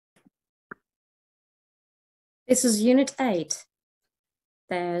This is Unit 8.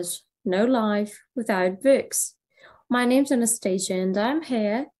 There's no life without books. My name's Anastasia and I'm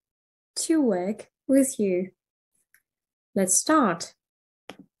here to work with you. Let's start.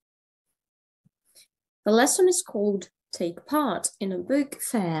 The lesson is called Take Part in a Book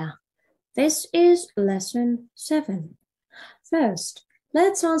Fair. This is Lesson 7. First,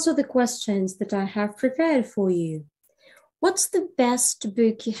 let's answer the questions that I have prepared for you. What's the best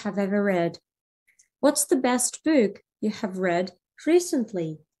book you have ever read? What's the best book you have read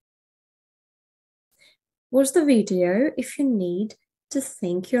recently? Watch the video if you need to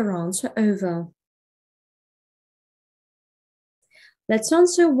think your answer over. Let's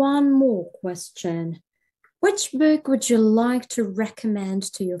answer one more question. Which book would you like to recommend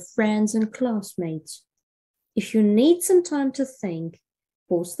to your friends and classmates? If you need some time to think,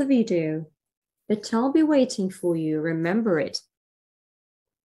 pause the video, but I'll be waiting for you, remember it.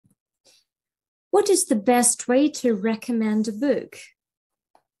 What is the best way to recommend a book?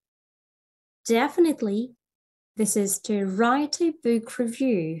 Definitely, this is to write a book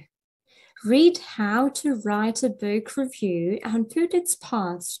review. Read how to write a book review and put its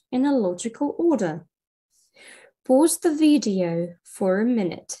parts in a logical order. Pause the video for a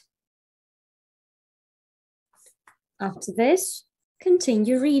minute. After this,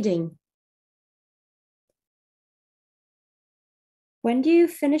 continue reading. When you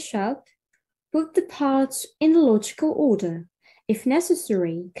finish up, put the parts in logical order. If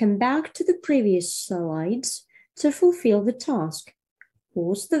necessary, come back to the previous slides to fulfill the task.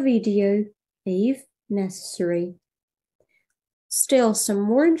 Pause the video if necessary. Still some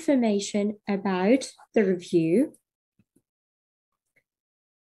more information about the review.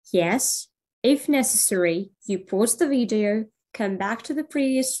 Yes, if necessary, you pause the video, come back to the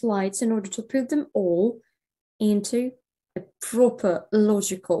previous slides in order to put them all into a proper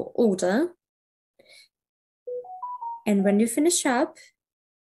logical order. And when you finish up,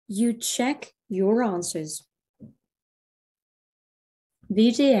 you check your answers.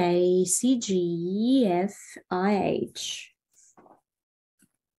 B, D, A, C, G, E, F, I, H.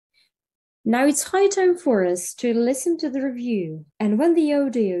 Now it's high time for us to listen to the review. And when the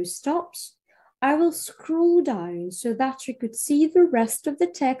audio stops, I will scroll down so that you could see the rest of the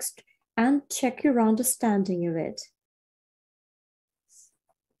text and check your understanding of it.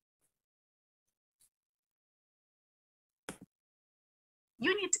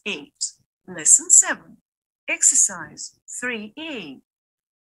 Unit 8, Lesson 7, Exercise 3E.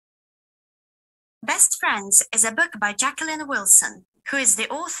 Best Friends is a book by Jacqueline Wilson, who is the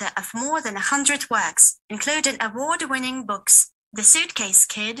author of more than 100 works, including award-winning books The Suitcase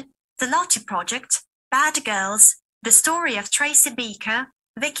Kid, The Lottie Project, Bad Girls, The Story of Tracy Beaker,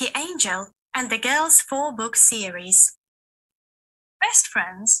 Vicky Angel, and the Girls 4-book series. Best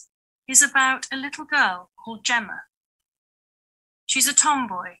Friends is about a little girl called Gemma. She's a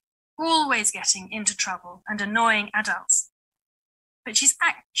tomboy, always getting into trouble and annoying adults. But she's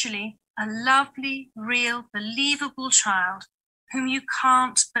actually a lovely, real, believable child whom you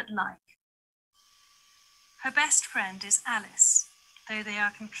can't but like. Her best friend is Alice, though they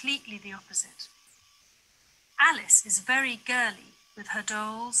are completely the opposite. Alice is very girly with her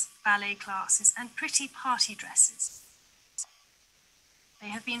dolls, ballet classes, and pretty party dresses. They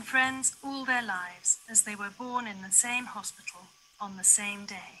have been friends all their lives as they were born in the same hospital on the same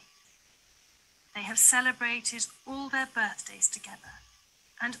day. They have celebrated all their birthdays together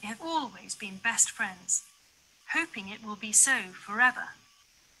and have always been best friends, hoping it will be so forever.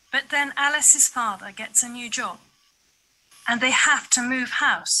 But then Alice's father gets a new job and they have to move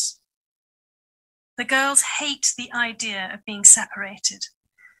house. The girls hate the idea of being separated,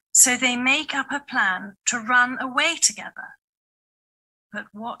 so they make up a plan to run away together. But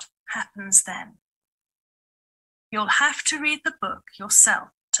what happens then? You'll have to read the book yourself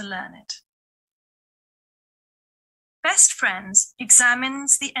to learn it. Best Friends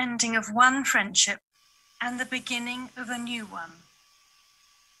examines the ending of one friendship and the beginning of a new one.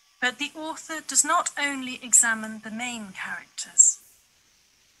 But the author does not only examine the main characters.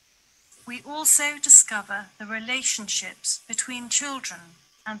 We also discover the relationships between children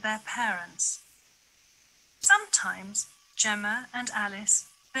and their parents. Sometimes Gemma and Alice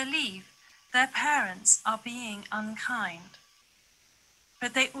believe their parents are being unkind,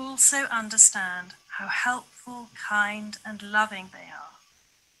 but they also understand how helpful, kind, and loving they are.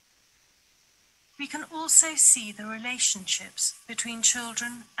 We can also see the relationships between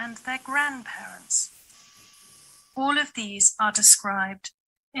children and their grandparents. All of these are described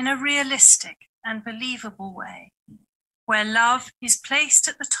in a realistic and believable way, where love is placed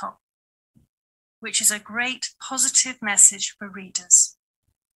at the top, which is a great positive message for readers.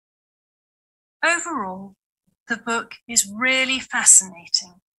 Overall, The book is really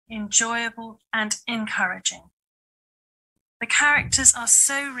fascinating, enjoyable, and encouraging. The characters are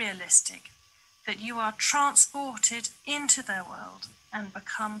so realistic that you are transported into their world and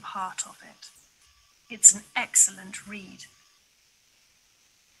become part of it. It's an excellent read.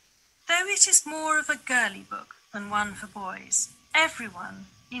 Though it is more of a girly book than one for boys, everyone,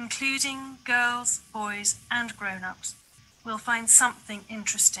 including girls, boys, and grown-ups, will find something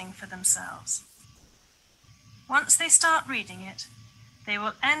interesting for themselves. Once they start reading it, they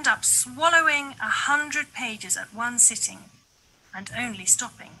will end up swallowing 100 pages at one sitting and only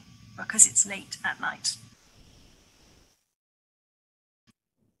stopping because it's late at night.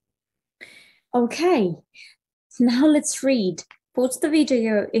 Okay, now let's read. Pause the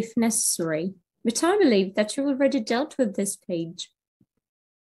video if necessary, but I believe that you already dealt with this page.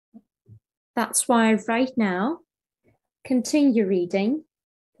 That's why right now, continue reading,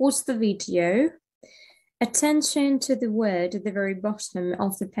 pause the video, attention to the word at the very bottom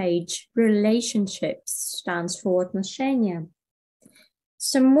of the page, relationships stands for отношения.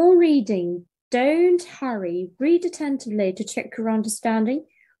 Some more reading, don't hurry, read attentively to check your understanding,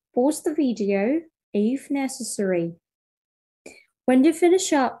 pause the video if necessary. When you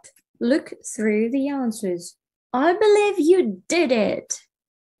finish up, look through the answers. I believe you did it.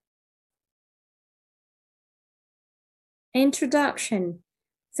 Introduction,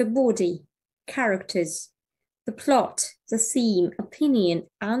 the body, characters, the plot, the theme, opinion,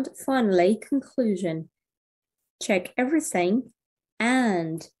 and finally, conclusion. Check everything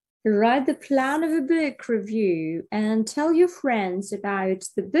and write the plan of a book review and tell your friends about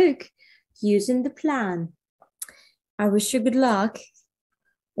the book using the plan. I wish you good luck,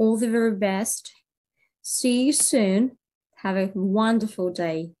 all the very best. See you soon. Have a wonderful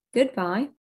day. Goodbye.